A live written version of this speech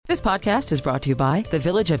This podcast is brought to you by the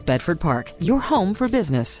Village of Bedford Park, your home for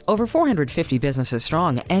business. Over 450 businesses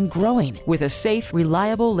strong and growing with a safe,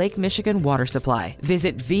 reliable Lake Michigan water supply.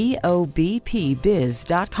 Visit VOBPBiz.com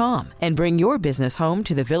and bring your business home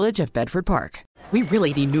to the Village of Bedford Park. We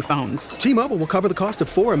really need new phones. T-Mobile will cover the cost of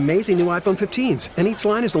 4 amazing new iPhone 15s, and each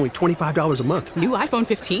line is only $25 a month. New iPhone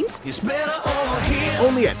 15s? It's better over here.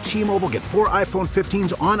 Only at T-Mobile, get 4 iPhone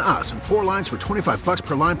 15s on us and 4 lines for $25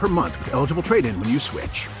 per line per month with eligible trade-in when you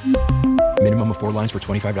switch. Minimum of 4 lines for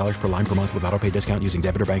 $25 per line per month with autopay discount using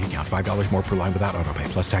debit or bank account. $5 more per line without autopay,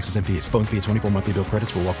 plus taxes and fees. Phone fee at 24 monthly bill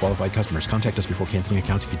credits for well-qualified customers. Contact us before canceling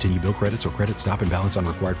account to continue bill credits or credit stop and balance on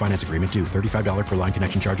required finance agreement due. $35 per line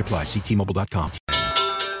connection charge applies. See T-Mobile.com.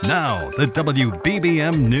 Now, the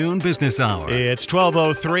WBBM Noon Business Hour. It's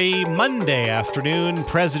 12:03, Monday afternoon,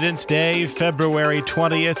 President's Day, February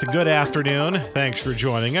 20th. Good afternoon. Thanks for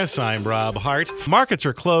joining us. I'm Rob Hart. Markets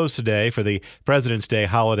are closed today for the President's Day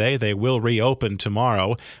holiday. They will reopen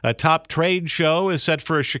tomorrow. A top trade show is set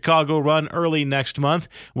for a Chicago run early next month.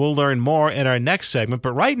 We'll learn more in our next segment.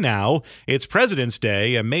 But right now, it's President's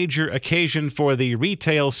Day, a major occasion for the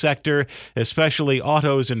retail sector, especially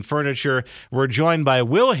autos and furniture. We're joined by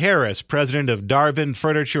Will Harris, president of Darvin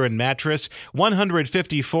Furniture and Mattress,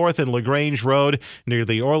 154th and LaGrange Road, near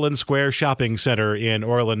the Orland Square Shopping Center in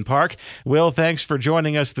Orland Park. Will, thanks for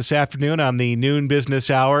joining us this afternoon on the Noon Business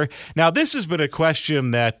Hour. Now, this has been a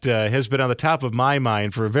question that has been on the top of my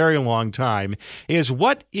mind for a very long time, is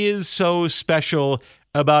what is so special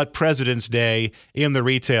about President's Day in the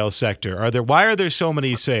retail sector? Why are there so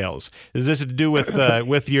many sales? Is this to do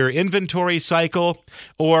with your inventory cycle,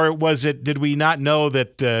 or did we not know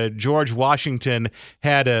that George Washington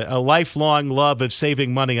had a lifelong love of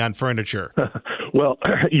saving money on furniture? Well,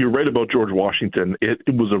 you're right about George Washington. It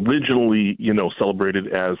was originally, celebrated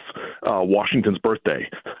as Washington's birthday,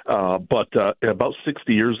 but about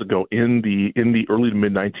 60 years ago, in the early to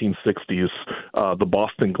mid 1960s, the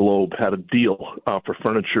Boston Globe had a deal for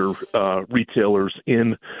furniture retailers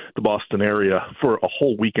in the Boston area for a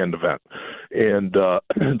whole weekend event, and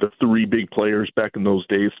the 3 big players back in those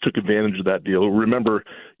days took advantage of that deal. Remember,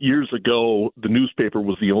 years ago, the newspaper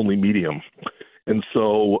was the only medium. And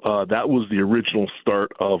so that was the original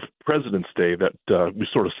start of President's Day that we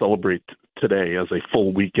sort of celebrate today as a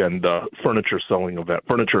full weekend furniture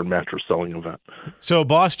and mattress selling event. So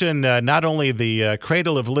Boston, not only the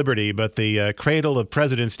cradle of liberty, but the cradle of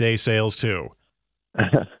President's Day sales too.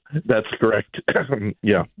 That's correct.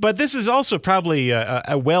 Yeah. But this is also probably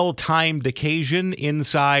a well-timed occasion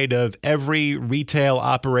inside of every retail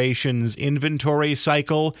operation's inventory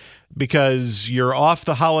cycle, because you're off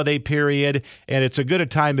the holiday period, and it's as good a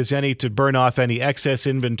time as any to burn off any excess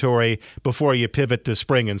inventory before you pivot to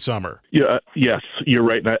spring and summer. Yeah, yes, you're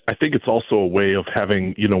right. And I think it's also a way of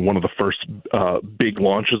having, one of the first big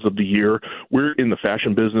launches of the year. We're in the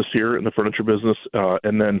fashion business here, in the furniture business,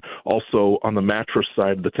 and then also on the mattress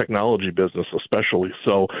side, the technology business especially.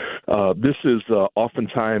 So this is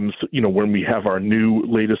oftentimes, when we have our new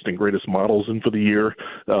latest and greatest models in for the year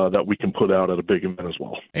that we can put out at a big event as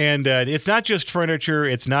well. And it's not just furniture,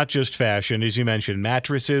 it's not just fashion, as you mentioned,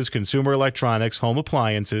 mattresses, consumer electronics, home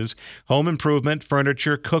appliances, home improvement,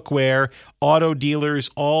 furniture, cookware, auto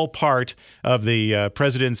dealers, all part of the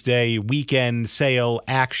President's Day weekend sale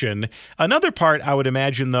action. Another part, I would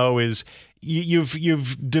imagine, though, is you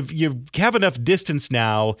have enough distance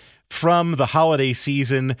now from the holiday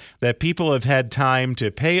season that people have had time to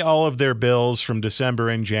pay all of their bills from December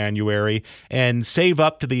and January and save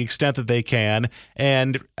up to the extent that they can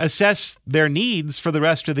and assess their needs for the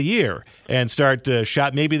rest of the year and start to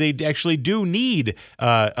shop. Maybe they actually do need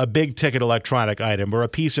a big ticket electronic item or a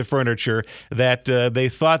piece of furniture that they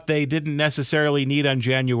thought they didn't necessarily need on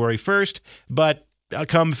January 1st, but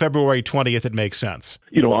come February 20th, it makes sense.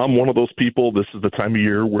 I'm one of those people. This is the time of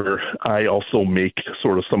year where I also make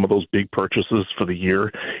sort of some of those big purchases for the year.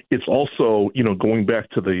 It's also, going back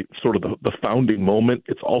to the sort of the founding moment,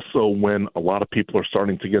 it's also when a lot of people are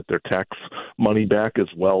starting to get their tax money back as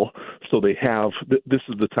well. So they have, this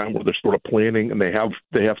is the time where they're sort of planning, and they have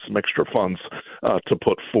some extra funds to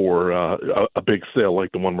put for a big sale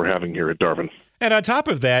like the one we're having here at Darvin. And on top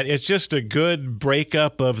of that, it's just a good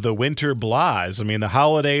breakup of the winter blahs. I mean, the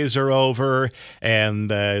holidays are over, and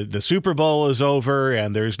the Super Bowl is over,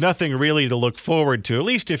 and there's nothing really to look forward to, at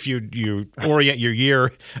least if you orient your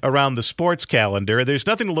year around the sports calendar. There's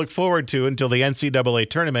nothing to look forward to until the NCAA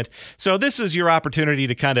tournament. So this is your opportunity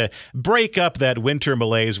to kind of break up that winter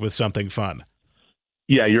malaise with something fun.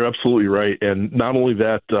 Yeah, you're absolutely right. And not only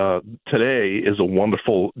that, today is a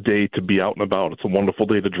wonderful day to be out and about. It's a wonderful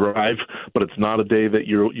day to drive, but it's not a day that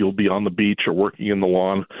you'll be on the beach or working in the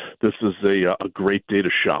lawn. This is a great day to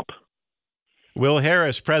shop. Will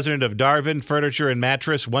Harris, president of Darvin Furniture and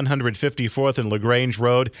Mattress, 154th and LaGrange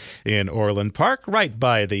Road in Orland Park, right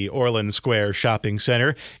by the Orland Square Shopping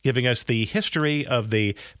Center, giving us the history of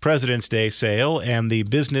the President's Day sale and the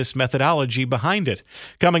business methodology behind it.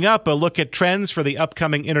 Coming up, a look at trends for the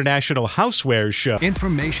upcoming International Housewares Show.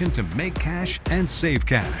 Information to make cash and save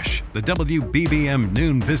cash. The WBBM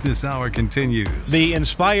Noon Business Hour continues. The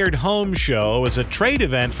Inspired Home Show is a trade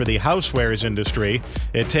event for the housewares industry.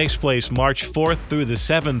 It takes place March 4th through the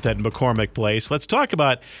 7th at McCormick Place. Let's talk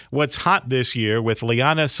about what's hot this year with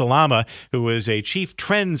Liana Salama, who is a chief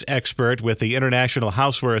trends expert with the International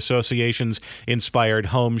Houseware Association's Inspired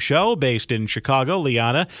Home Show based in Chicago.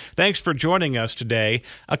 Liana, thanks for joining us today.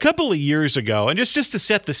 A couple of years ago, and just to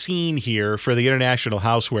set the scene here for the International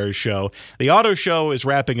Housewares Show, the auto show is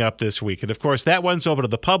wrapping up this week. And of course, that one's open to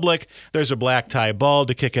the public. There's a black tie ball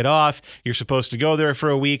to kick it off. You're supposed to go there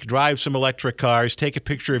for a week, drive some electric cars, take a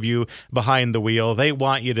picture of you behind the wheel. They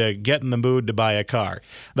want you to get in the mood to buy a car.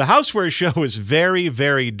 The Housewares Show is very,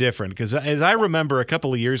 very different because as I remember a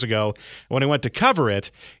couple of years ago when I went to cover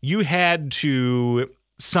it, you had to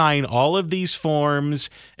sign all of these forms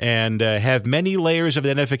and have many layers of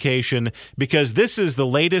identification because this is the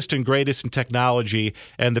latest and greatest in technology,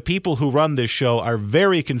 and the people who run this show are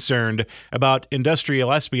very concerned about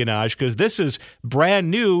industrial espionage because this is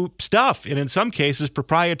brand new stuff and in some cases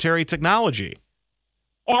proprietary technology.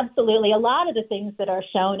 Absolutely. A lot of the things that are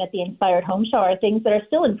shown at the Inspired Home Show are things that are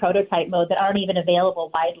still in prototype mode that aren't even available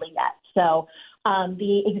widely yet. So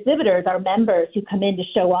the exhibitors, our members who come in to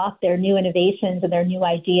show off their new innovations and their new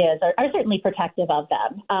ideas are certainly protective of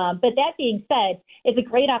them. But that being said, it's a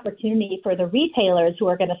great opportunity for the retailers who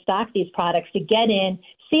are going to stock these products to get in,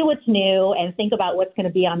 see what's new, and think about what's going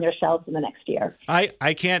to be on their shelves in the next year.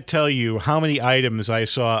 I can't tell you how many items I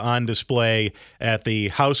saw on display at the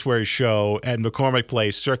Housewares Show at McCormick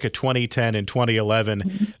Place circa 2010 and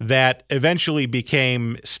 2011 that eventually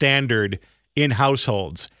became standard in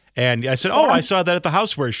households. And I said, I saw that at the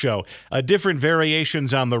Housewares Show. Different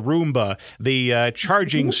variations on the Roomba, the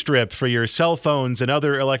charging strip for your cell phones and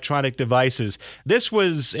other electronic devices. This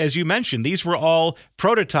was, as you mentioned, these were all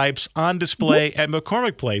prototypes on display at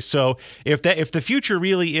McCormick Place. So if the future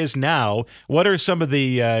really is now, what are some of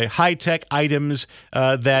the high-tech items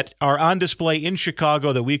that are on display in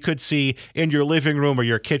Chicago that we could see in your living room or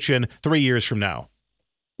your kitchen 3 years from now?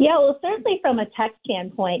 Yeah, well, certainly from a tech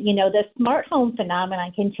standpoint, the smart home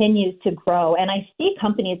phenomenon continues to grow. And I see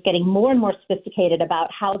companies getting more and more sophisticated about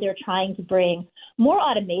how they're trying to bring more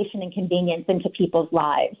automation and convenience into people's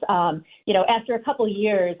lives. After a couple of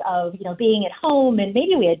years of, being at home and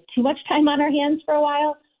maybe we had too much time on our hands for a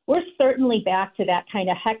while, we're certainly back to that kind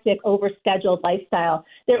of hectic, overscheduled lifestyle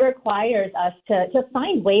that requires us to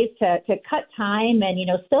find ways to cut time and,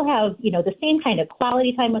 still have, the same kind of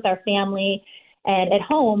quality time with our family and at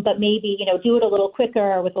home, but maybe, do it a little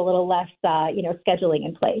quicker with a little less, scheduling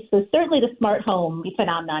in place. So certainly the smart home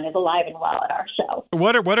phenomenon is alive and well at our show.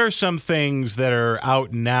 What are some things that are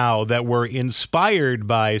out now that were inspired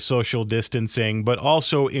by social distancing, but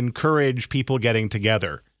also encourage people getting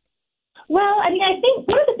together? Well, I think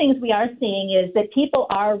one of the things we are seeing is that people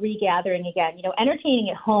are regathering again. Entertaining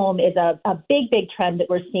at home is a big, big trend that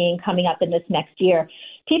we're seeing coming up in this next year.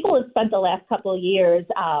 People have spent the last couple of years,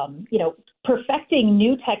 perfecting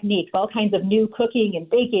new techniques, all kinds of new cooking and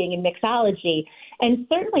baking and mixology. And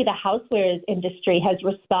certainly the housewares industry has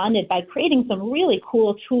responded by creating some really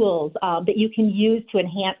cool tools that you can use to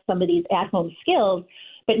enhance some of these at-home skills.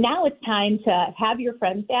 But now it's time to have your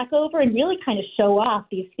friends back over and really kind of show off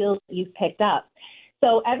these skills that you've picked up.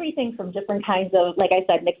 So everything from different kinds of, like I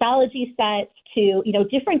said, mixology sets to,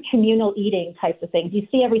 different communal eating types of things. You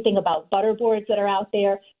see everything about butter boards that are out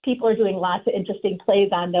there. People are doing lots of interesting plays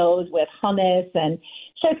on those with hummus and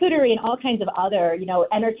charcuterie and all kinds of other,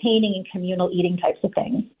 entertaining and communal eating types of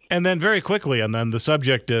things. And then very quickly, and then the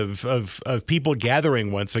subject of people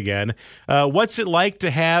gathering once again, what's it like to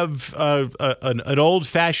have an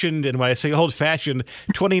old-fashioned, and when I say old-fashioned,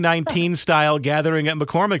 2019 style gathering at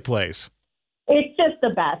McCormick Place? It's just the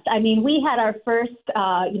best. I mean, we had our first,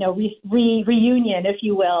 reunion, if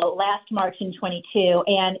you will, last March in 22,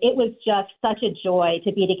 and it was just such a joy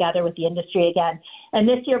to be together with the industry again. And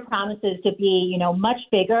this year promises to be, much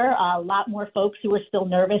bigger. A lot more folks who were still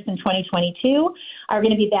nervous in 2022 are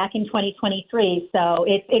going to be back in 2023. So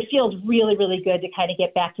it feels really, really good to kind of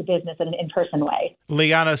get back to business in an in-person way.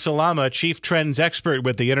 Liana Salama, Chief Trends Expert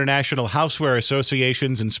with the International Houseware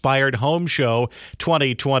Association's Inspired Home Show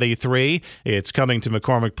 2023. It's coming to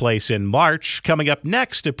McCormick Place in March. Coming up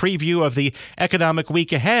next, a preview of the economic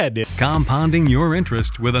week ahead. Compounding your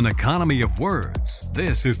interest with an economy of words.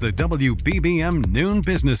 This is the WBBM Noon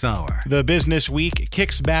Business Hour. The business week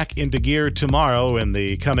kicks back into gear tomorrow in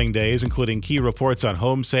the coming days, including key reports on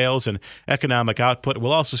home sales and economic output.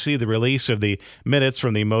 We'll also see the release of the minutes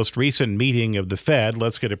from the most recent meeting of the Fed.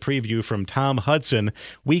 Let's get a preview from Tom Hudson,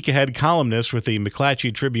 week ahead columnist with the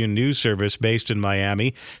McClatchy Tribune News Service based in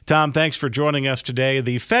Miami. Tom, thanks for joining us today.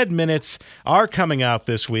 The Fed minutes are coming out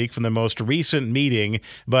this week from the most recent meeting,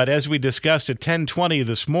 but as we discussed at 10:20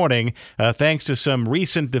 this morning, thanks to some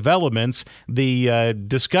recent developments, the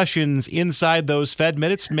discussions inside those Fed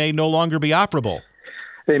minutes may no longer be operable.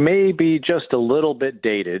 They may be just a little bit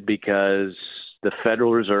dated because the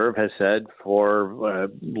Federal Reserve has said for a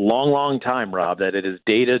long, long time, Rob, that it is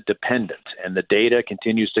data dependent, and the data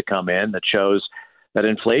continues to come in that shows that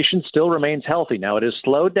inflation still remains healthy. Now, it has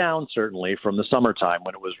slowed down, certainly, from the summertime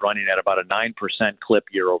when it was running at about a 9% clip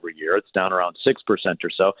year over year. It's down around 6% or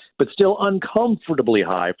so, but still uncomfortably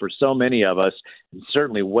high for so many of us, and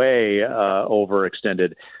certainly way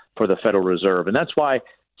overextended for the Federal Reserve. And that's why,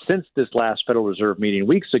 since this last Federal Reserve meeting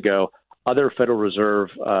weeks ago, other Federal Reserve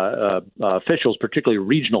officials, particularly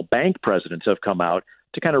regional bank presidents, have come out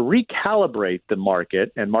to kind of recalibrate the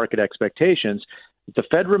market and market expectations. If the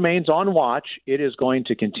Fed remains on watch, it is going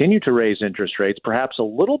to continue to raise interest rates, perhaps a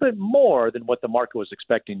little bit more than what the market was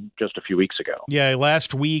expecting just a few weeks ago. Yeah,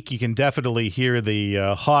 last week you can definitely hear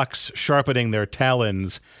the hawks sharpening their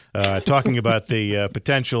talons, talking about the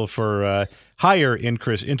potential for higher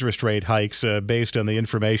interest rate hikes based on the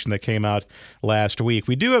information that came out last week.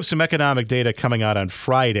 We do have some economic data coming out on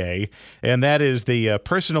Friday, and that is the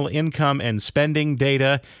personal income and spending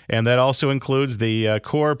data, and that also includes the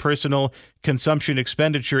core personal consumption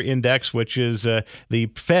expenditure index, which is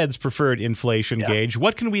the Fed's preferred inflation gauge.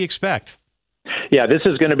 What can we expect? Yeah, this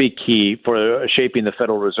is going to be key for shaping the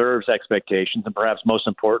Federal Reserve's expectations, and perhaps most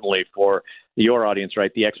importantly for your audience,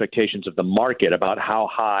 right, the expectations of the market about how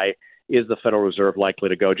high is the Federal Reserve likely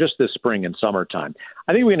to go just this spring and summertime.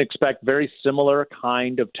 I think we can expect very similar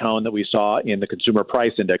kind of tone that we saw in the Consumer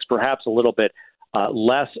Price Index, perhaps a little bit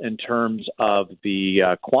less in terms of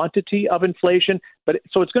the quantity of inflation. But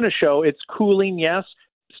so it's going to show it's cooling, yes,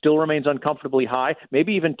 still remains uncomfortably high,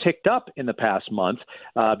 maybe even ticked up in the past month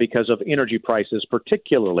because of energy prices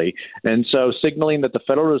particularly. And so signaling that the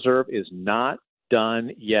Federal Reserve is not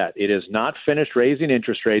done yet. It is not finished raising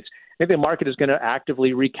interest rates. I think the market is going to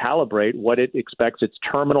actively recalibrate what it expects its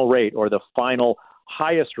terminal rate or the final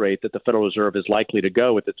highest rate that the Federal Reserve is likely to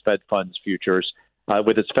go with its Fed funds futures,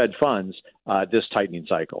 with its Fed funds this tightening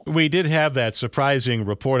cycle. We did have that surprising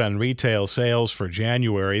report on retail sales for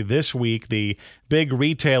January. This week, the big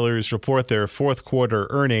retailers report their fourth quarter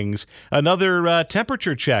earnings. Another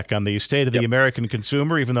temperature check on the state of the American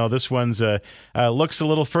consumer, even though this one's looks a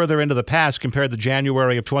little further into the past compared to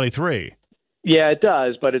January of 23. Yeah, it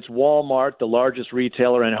does, but it's Walmart, the largest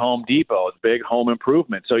retailer, and Home Depot, the big home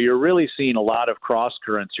improvement. So you're really seeing a lot of cross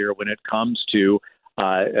currents here when it comes to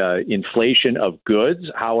inflation of goods.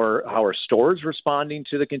 How are stores responding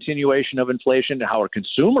to the continuation of inflation? How are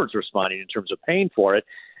consumers responding in terms of paying for it?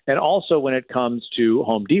 And also when it comes to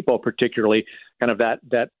Home Depot, particularly kind of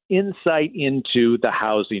that insight into the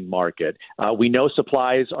housing market. We know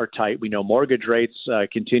supplies are tight. We know mortgage rates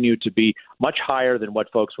continue to be much higher than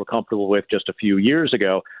what folks were comfortable with just a few years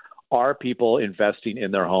ago. Are people investing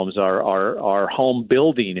in their homes? Are home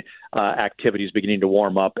building activities beginning to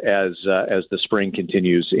warm up as the spring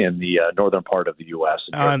continues in the northern part of the U.S.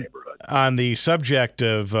 and our neighborhood? On the subject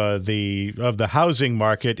of the housing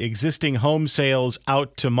market, existing home sales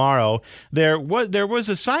out tomorrow. There was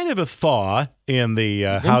a sign of a thaw in the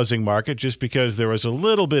housing market just because there was a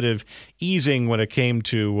little bit of easing when it came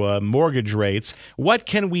to mortgage rates. What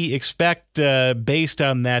can we expect based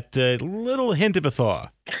on that little hint of a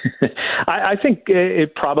thaw? I think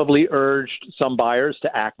it probably urged some buyers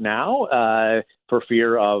to act now for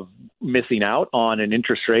fear of missing out on an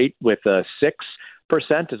interest rate with a 6%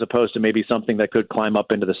 as opposed to maybe something that could climb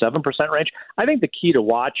up into the 7% range. I think the key to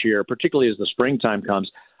watch here, particularly as the springtime comes,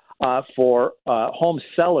 for home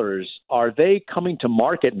sellers, are they coming to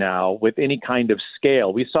market now with any kind of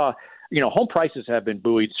scale? We saw home prices have been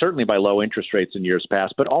buoyed certainly by low interest rates in years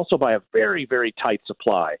past, but also by a very, very tight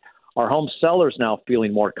supply. Are home sellers now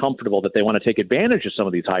feeling more comfortable that they want to take advantage of some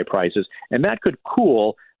of these high prices, and that could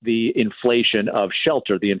cool the inflation of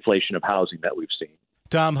shelter, the inflation of housing that we've seen.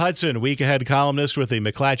 Tom Hudson, Week Ahead columnist with the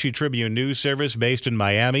McClatchy Tribune News Service based in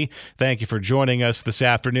Miami. Thank you for joining us this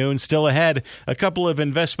afternoon. Still ahead, a couple of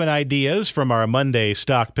investment ideas from our Monday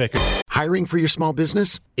Stock Picker. Hiring for your small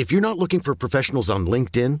business? If you're not looking for professionals on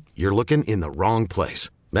LinkedIn, you're looking in the wrong place.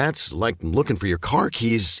 That's like looking for your car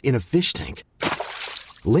keys in a fish tank.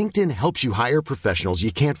 LinkedIn helps you hire professionals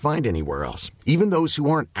you can't find anywhere else, even those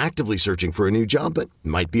who aren't actively searching for a new job but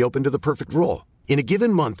might be open to the perfect role. In a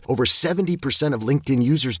given month, over 70% of LinkedIn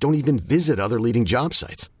users don't even visit other leading job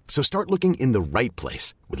sites. So start looking in the right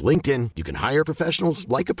place. With LinkedIn, you can hire professionals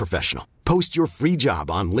like a professional. Post your free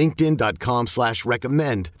job on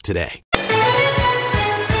linkedin.com/recommend today.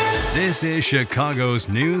 This is Chicago's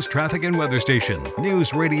news, traffic, and weather station,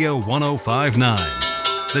 News Radio 105.9.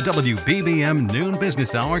 The WBBM Noon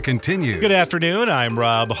Business Hour continues. Good afternoon. I'm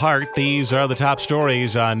Rob Hart. These are the top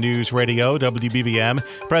stories on News Radio WBBM.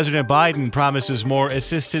 President Biden promises more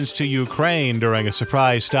assistance to Ukraine during a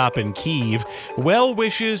surprise stop in Kyiv. Well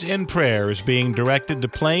wishes and prayers being directed to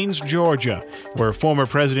Plains, Georgia, where former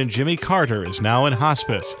President Jimmy Carter is now in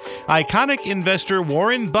hospice. Iconic investor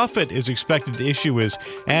Warren Buffett is expected to issue his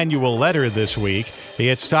annual letter this week.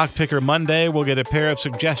 It's Stock Picker Monday. We'll get a pair of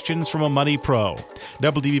suggestions from a money pro.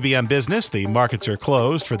 WBBM Business, the markets are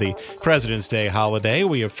closed for the President's Day holiday.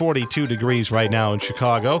 We have 42 degrees right now in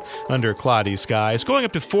Chicago under cloudy skies. Going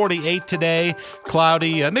up to 48 today,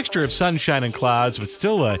 cloudy, a mixture of sunshine and clouds, but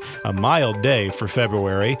still a mild day for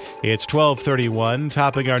February. It's 12:31,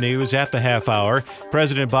 topping our news at the half hour.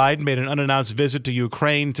 President Biden made an unannounced visit to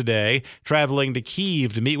Ukraine today, traveling to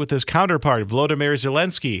Kyiv to meet with his counterpart, Volodymyr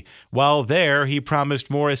Zelensky. While there, he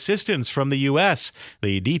promised more assistance from the U.S.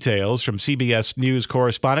 The details from CBS News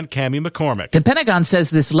correspondent Cammie McCormick. The Pentagon says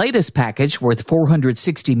this latest package, worth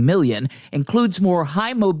 $460 million, includes more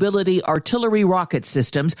high-mobility artillery rocket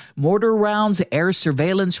systems, mortar rounds, air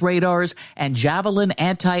surveillance radars, and Javelin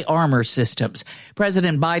anti-armor systems.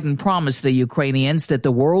 President Biden promised the Ukrainians that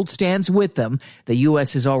the world stands with them. The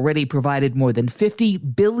U.S. has already provided more than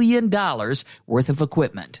 $50 billion worth of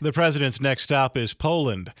equipment. The president's next stop is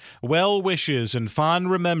Poland. Well wishes and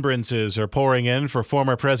fond remembrances are pouring in for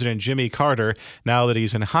former President Jimmy Carter now that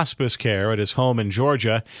he's in hospice care at his home in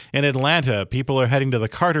Georgia. In Atlanta, people are heading to the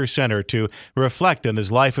Carter Center to reflect on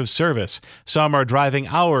his life of service. Some are driving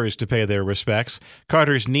hours to pay their respects.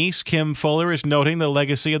 Carter's niece, Kim Fuller, is noting the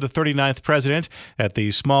legacy of the 39th president at the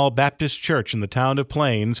small Baptist church in the town of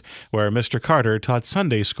Plains, where Mr. Carter taught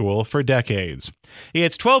Sunday school for decades.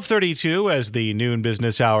 It's 12:32 as the noon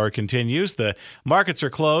business hour continues. The markets are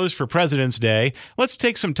closed for President's Day. Let's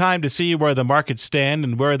take some time to see where the markets stand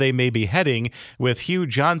and where they may be heading with Hugh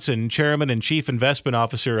Johnson, Chairman and Chief Investment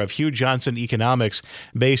Officer of Hugh Johnson Economics,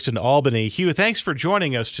 based in Albany. Hugh, thanks for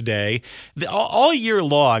joining us today. All year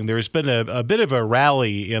long, there's been a bit of a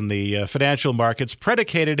rally in the financial markets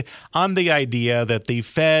predicated on the idea that the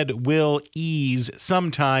Fed will ease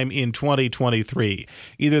sometime in 2023.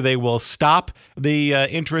 Either they will stop the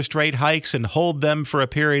interest rate hikes and hold them for a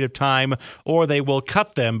period of time, or they will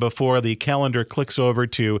cut them before the calendar clicks over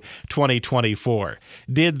to 2024.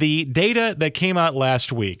 Did the data that came out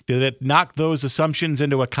last week, did it knock those assumptions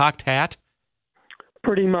into a cocked hat?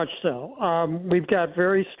 Pretty much so. We've got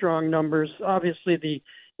very strong numbers. Obviously, the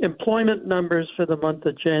employment numbers for the month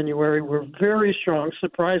of January were very strong,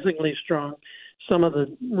 surprisingly strong. Some of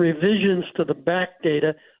the revisions to the back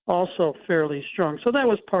data also fairly strong. So that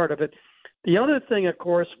was part of it. The other thing, of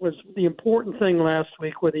course, was the important thing last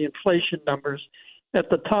week were the inflation numbers. At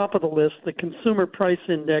the top of the list, the Consumer Price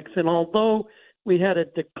Index, and although we had a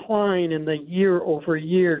decline in the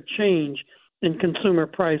year-over-year change in consumer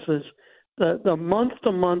prices, the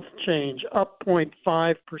month-to-month change, up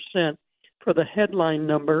 0.5% for the headline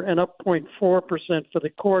number and up 0.4% for the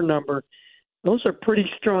core number, those are pretty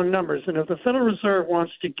strong numbers. And if the Federal Reserve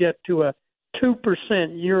wants to get to a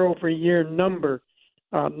 2% year-over-year number,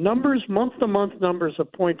 numbers, month-to-month numbers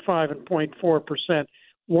of 0.5 and 0.4%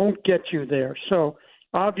 won't get you there. So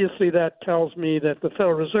obviously that tells me that the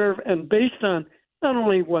Federal Reserve, and based on not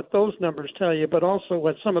only what those numbers tell you, but also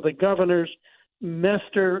what some of the governors,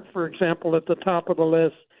 Mester, for example, at the top of the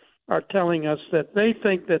list, are telling us that they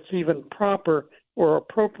think that's even proper or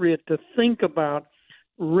appropriate to think about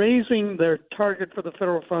raising their target for the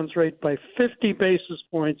federal funds rate by 50 basis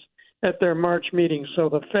points at their March meeting. So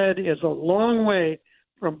the Fed is a long way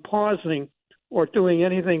from pausing or doing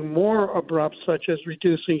anything more abrupt, such as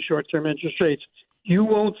reducing short-term interest rates. You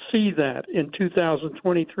won't see that in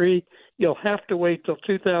 2023. You'll have to wait till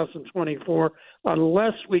 2024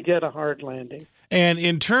 unless we get a hard landing. And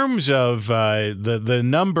in terms of the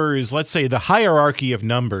numbers, let's say the hierarchy of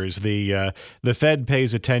numbers, the Fed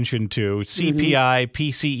pays attention to CPI,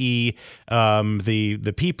 PCE,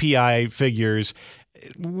 the PPI figures.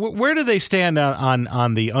 Where do they stand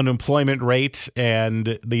on the unemployment rate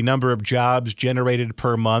and the number of jobs generated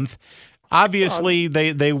per month? Obviously,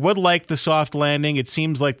 they would like the soft landing. It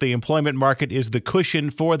seems like the employment market is the cushion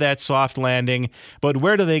for that soft landing. But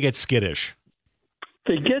where do they get skittish?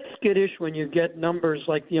 They get skittish when you get numbers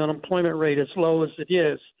like the unemployment rate as low as it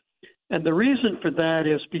is. And the reason for that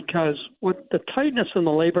is because what the tightness in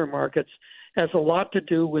the labor markets has a lot to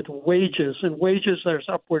do with wages. And wages, there's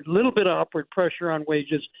little bit of upward pressure on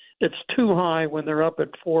wages. It's too high when they're up at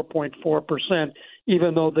 4.4%,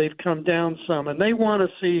 even though they've come down some. And they want to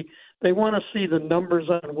see the numbers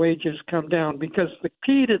on wages come down, because the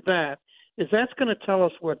key to that is that's going to tell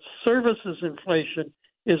us what services inflation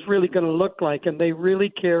is really going to look like, and they really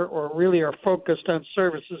care or really are focused on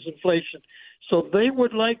services inflation. So they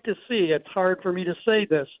would like to see, it's hard for me to say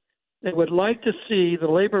this, they would like to see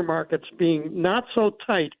the labor markets being not so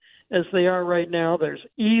tight as they are right now. There's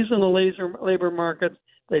ease in the labor market.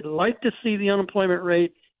 They'd like to see the unemployment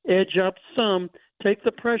rate edge up some, take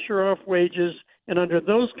the pressure off wages, and under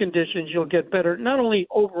those conditions you'll get better, not only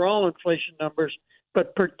overall inflation numbers,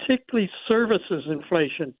 but particularly services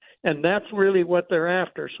inflation, and that's really what they're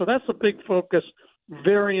after. So that's a big focus,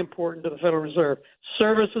 very important to the Federal Reserve.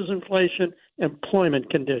 Services inflation, employment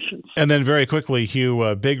conditions. And then very quickly,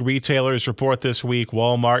 Hugh, big retailers report this week,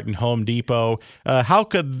 Walmart and Home Depot. How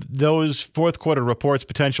could those fourth quarter reports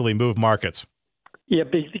potentially move markets? Yeah,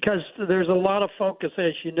 because there's a lot of focus,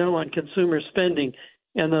 as you know, on consumer spending.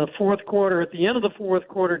 And the fourth quarter, at the end of the fourth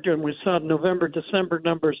quarter, when we saw November, December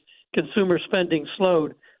numbers, consumer spending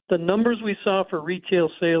slowed. The numbers we saw for retail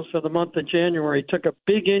sales for the month of January took a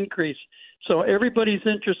big increase. So everybody's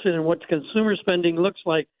interested in what consumer spending looks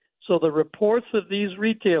like. So the reports of these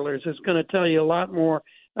retailers is going to tell you a lot more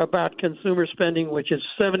about consumer spending, which is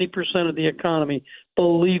 70% of the economy.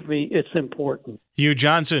 Believe me, it's important. Hugh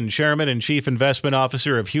Johnson, Chairman and Chief Investment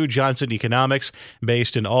Officer of Hugh Johnson Economics,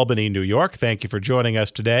 based in Albany, New York. Thank you for joining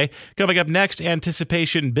us today. Coming up next,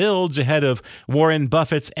 anticipation builds ahead of Warren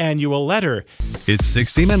Buffett's annual letter. It's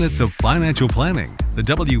 60 minutes of financial planning. The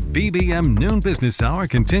WBBM Noon Business Hour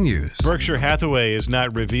continues. Berkshire Hathaway has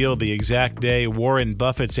not revealed the exact day Warren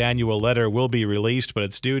Buffett's annual letter will be released, but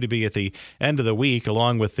it's due to be at the end of the week,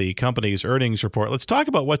 along with the company's earnings report. Let's talk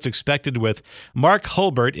about what's expected with Mark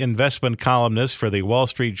Hulbert, investment columnist for the Wall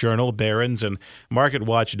Street Journal, Barron's, and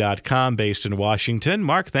MarketWatch.com, based in Washington.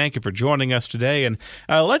 Mark, thank you for joining us today. And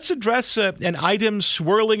let's address an item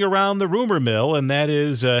swirling around the rumor mill, and that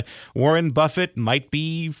is Warren Buffett might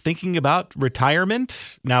be thinking about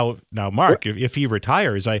retirement. Now, Mark, if he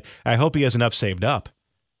retires, I hope he has enough saved up.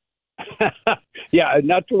 Yeah,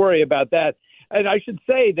 not to worry about that. And I should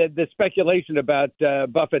say that the speculation about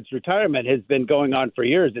Buffett's retirement has been going on for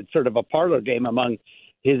years. It's sort of a parlor game among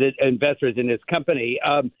his investors in his company.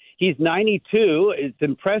 He's 92. It's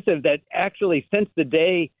impressive that actually since the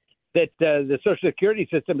day that the Social Security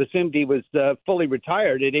system assumed he was fully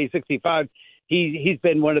retired at age 65, he's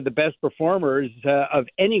been one of the best performers of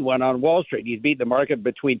anyone on Wall Street. He's beaten the market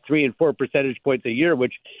between 3 and 4 percentage points a year,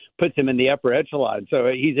 which puts him in the upper echelon. So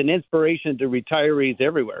he's an inspiration to retirees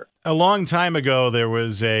everywhere. A long time ago, there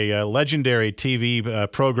was a legendary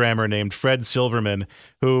TV programmer named Fred Silverman,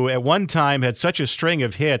 who at one time had such a string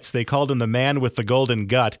of hits, they called him the man with the golden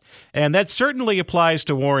gut. And that certainly applies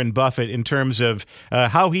to Warren Buffett in terms of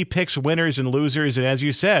how he picks winners and losers. And as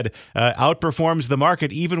you said, outperforms the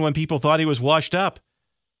market even when people thought he was washed up.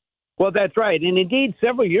 Well, that's right. And indeed,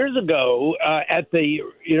 several years ago, right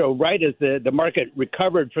as the market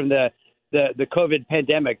recovered from the COVID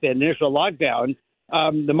pandemic, the initial lockdown,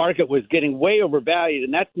 the market was getting way overvalued.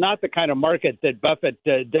 And that's not the kind of market that Buffett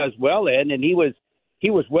does well in. And he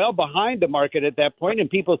was well behind the market at that point, and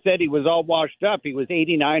people said he was all washed up. He was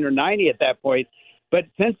 89 or 90 at that point. But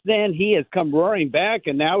since then, he has come roaring back,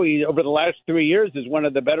 and now he, over the last 3 years, is one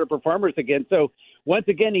of the better performers again. So once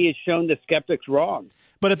again, he has shown the skeptics wrong.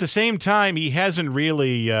 But at the same time, he hasn't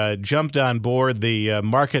really jumped on board the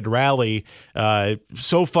market rally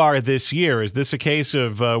so far this year. Is this a case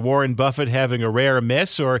of Warren Buffett having a rare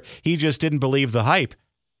miss, or he just didn't believe the hype?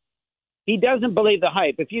 He doesn't believe the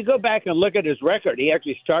hype. If you go back and look at his record, he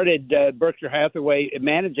actually started Berkshire Hathaway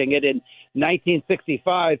managing it in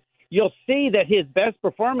 1965. You'll see that his best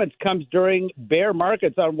performance comes during bear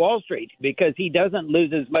markets on Wall Street because he doesn't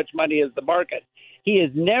lose as much money as the market. He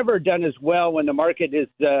has never done as well when the market is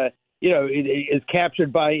is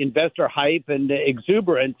captured by investor hype and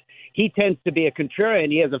exuberance, he tends to be a contrarian.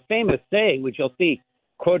 He has a famous saying, which you'll see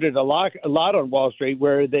quoted a lot on Wall Street,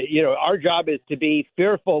 where our job is to be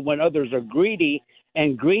fearful when others are greedy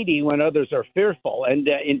and greedy when others are fearful. And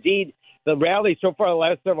indeed, the rally so far the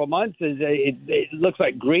last several months is it looks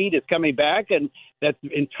like greed is coming back, and that's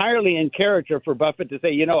entirely in character for Buffett to say,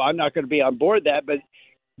 I'm not going to be on board that, but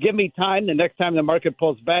give me time. The next time the market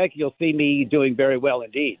pulls back, you'll see me doing very well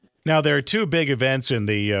indeed. Now, there are two big events in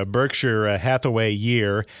the Berkshire Hathaway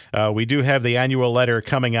year. We do have the annual letter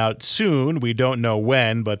coming out soon. We don't know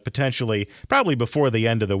when, but potentially probably before the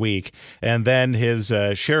end of the week. And then his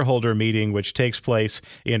shareholder meeting, which takes place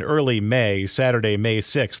in early May, Saturday, May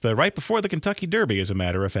 6th, right before the Kentucky Derby, as a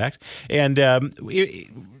matter of fact. And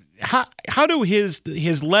how do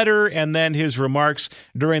his letter and then his remarks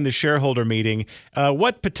during the shareholder meeting,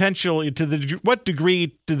 what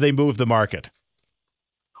degree do they move the market?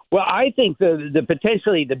 Well, I think the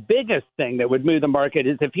potentially the biggest thing that would move the market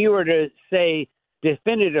is if he were to say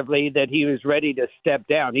definitively that he was ready to step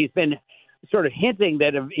down. He's been sort of hinting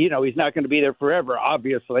that he's not going to be there forever,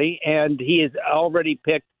 obviously, and he has already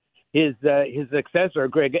picked his successor,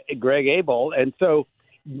 Greg Abel, and so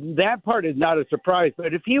that part is not a surprise.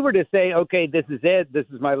 But if he were to say, "Okay, this is it. This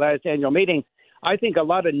is my last annual meeting," I think a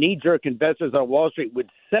lot of knee-jerk investors on Wall Street would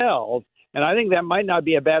sell. And I think that might not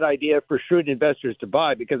be a bad idea for shrewd investors to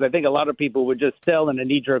buy, because I think a lot of people would just sell in a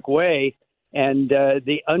knee-jerk way, and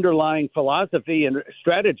the underlying philosophy and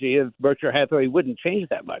strategy of Berkshire Hathaway wouldn't change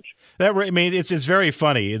that much. It's very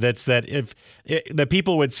funny that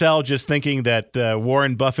people would sell just thinking that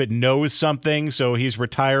Warren Buffett knows something, so he's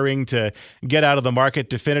retiring to get out of the market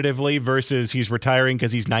definitively versus he's retiring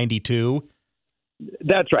because he's 92.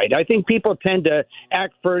 That's right. I think people tend to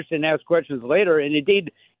act first and ask questions later. And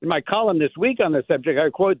indeed, in my column this week on the subject,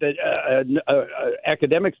 I quote that an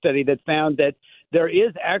academic study that found that there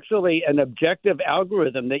is actually an objective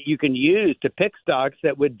algorithm that you can use to pick stocks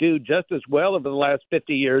that would do just as well over the last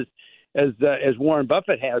 50 years as Warren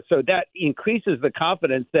Buffett has. So that increases the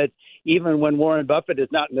confidence that even when Warren Buffett is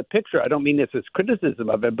not in the picture, I don't mean this as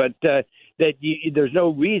criticism of it, but there's no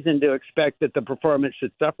reason to expect that the performance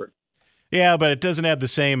should suffer. Yeah, but it doesn't have the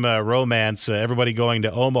same romance, everybody going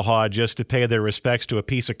to Omaha just to pay their respects to a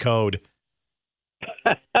piece of code.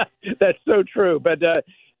 That's so true. But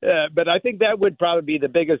I think that would probably be the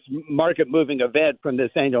biggest market-moving event from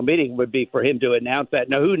this annual meeting, would be for him to announce that.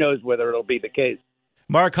 Now, who knows whether it'll be the case.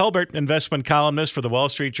 Mark Hulbert, investment columnist for the Wall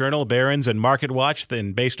Street Journal, Barron's, and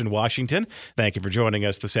MarketWatch, based in Washington. Thank you for joining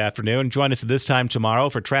us this afternoon. Join us at this time tomorrow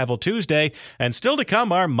for Travel Tuesday, and still to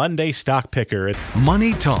come, our Monday Stock Picker.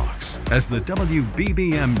 Money Talks as the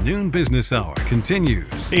WBBM Noon Business Hour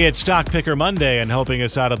continues. It's Stock Picker Monday, and helping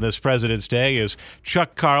us out on this President's Day is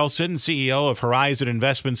Chuck Carlson, CEO of Horizon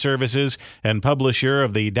Investment Services and publisher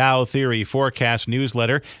of the Dow Theory Forecast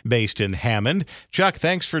newsletter based in Hammond. Chuck,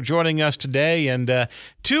 thanks for joining us today, and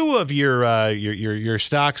two of your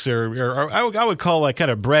stocks are I would call like kind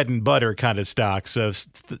of bread and butter kind of stocks,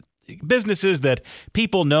 businesses that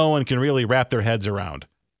people know and can really wrap their heads around.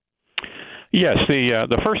 Yes,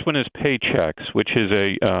 the first one is Paychex, which is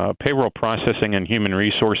a payroll processing and human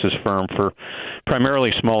resources firm for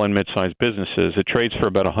primarily small and mid-sized businesses. It trades for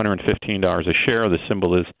about $115 a share. The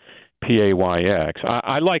symbol is PAYX.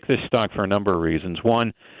 I like this stock for a number of reasons.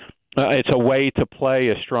 One, it's a way to play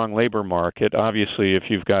a strong labor market. Obviously, if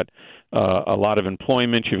you've got a lot of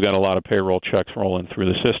employment, you've got a lot of payroll checks rolling through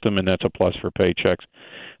the system, and that's a plus for Paychex.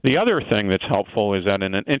 The other thing that's helpful is that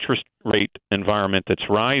in an interest rate environment that's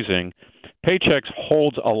rising, Paychex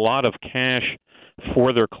holds a lot of cash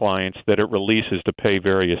for their clients that it releases to pay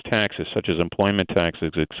various taxes, such as employment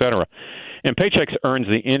taxes, et cetera. And Paychex earns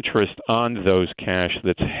the interest on those cash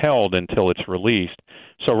that's held until it's released.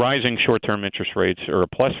 So rising short-term interest rates are a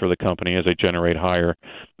plus for the company as they generate higher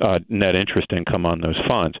net interest income on those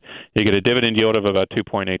funds. You get a dividend yield of about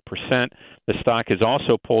 2.8%. The stock has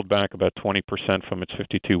also pulled back about 20% from its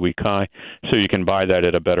 52-week high, so you can buy that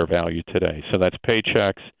at a better value today. So that's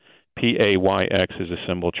Paychex. PAYX is a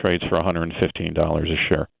symbol, trades for $115 a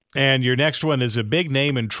share. And your next one is a big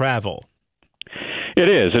name in travel. It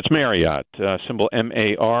is. It's Marriott, symbol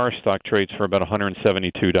MAR. Stock trades for about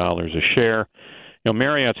 $172 a share. You know,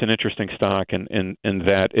 Marriott's an interesting stock in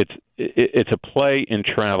that it's a play in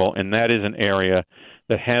travel, and that is an area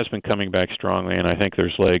that has been coming back strongly, and I think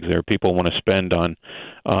there's legs there. People want to spend on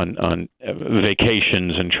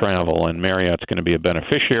vacations and travel, and Marriott's going to be a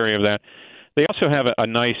beneficiary of that. They also have a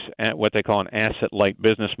nice, what they call an asset-light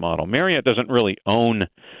business model. Marriott doesn't really own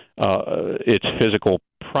its physical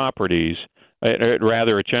properties.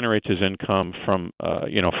 Rather, it generates his income from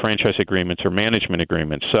franchise agreements or management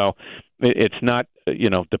agreements. So it's not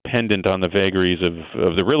dependent on the vagaries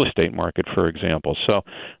of the real estate market, for example. So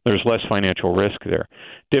there's less financial risk there.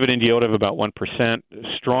 Dividend yield of about 1%.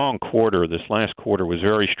 Strong quarter. This last quarter was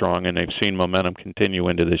very strong, and they've seen momentum continue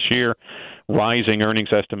into this year. Rising earnings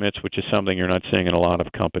estimates, which is something you're not seeing in a lot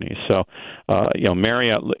of companies. So,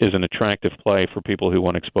 Marriott is an attractive play for people who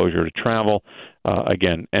want exposure to travel.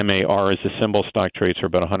 Again, MAR is the symbol. Stock trades for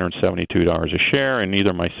about $172 a share, and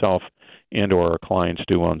neither myself and or our clients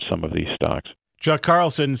do own some of these stocks. Chuck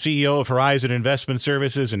Carlson, CEO of Horizon Investment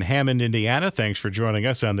Services in Hammond, Indiana. Thanks for joining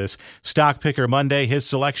us on this Stock Picker Monday. His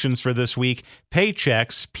selections for this week: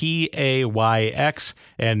 Paychex, Payx,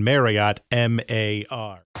 and Marriott,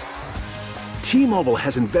 MAR. T-Mobile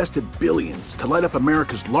has invested billions to light up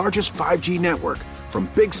America's largest 5G network, from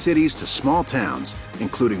big cities to small towns,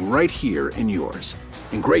 including right here in yours.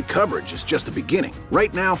 And great coverage is just the beginning.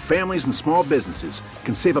 Right now, families and small businesses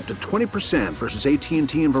can save up to 20% versus AT&T and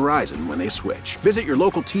Verizon when they switch. Visit your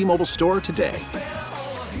local T-Mobile store today.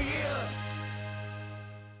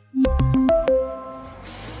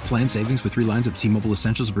 Plan savings with 3 lines of T-Mobile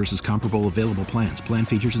Essentials versus comparable available plans. Plan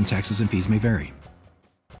features and taxes and fees may vary.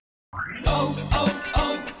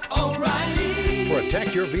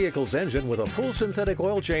 Protect your vehicle's engine with a full synthetic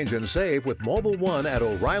oil change and save with Mobil 1 at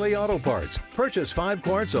O'Reilly Auto Parts. Purchase 5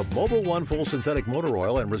 quarts of Mobil 1 full synthetic motor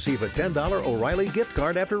oil and receive a $10 O'Reilly gift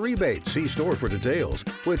card after rebate. See store for details.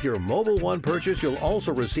 With your Mobil 1 purchase, you'll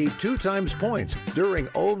also receive 2 times points during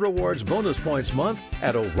O Rewards Bonus Points Month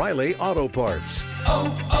at O'Reilly Auto Parts.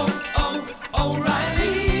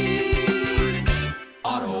 O'Reilly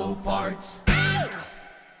Auto Parts.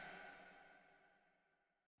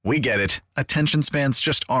 We get it. Attention spans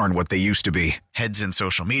just aren't what they used to be. Heads in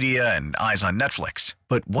social media and eyes on Netflix.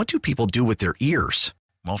 But what do people do with their ears?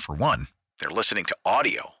 Well, for one, they're listening to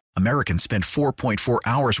audio. Americans spend 4.4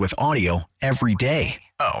 hours with audio every day.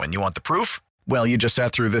 Oh, and you want the proof? Well, you just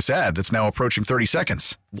sat through this ad that's now approaching 30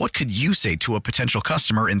 seconds. What could you say to a potential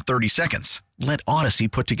customer in 30 seconds? Let Odyssey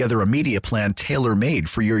put together a media plan tailor-made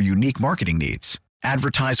for your unique marketing needs.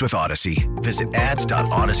 Advertise with Odyssey. Visit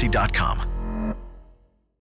ads.odyssey.com.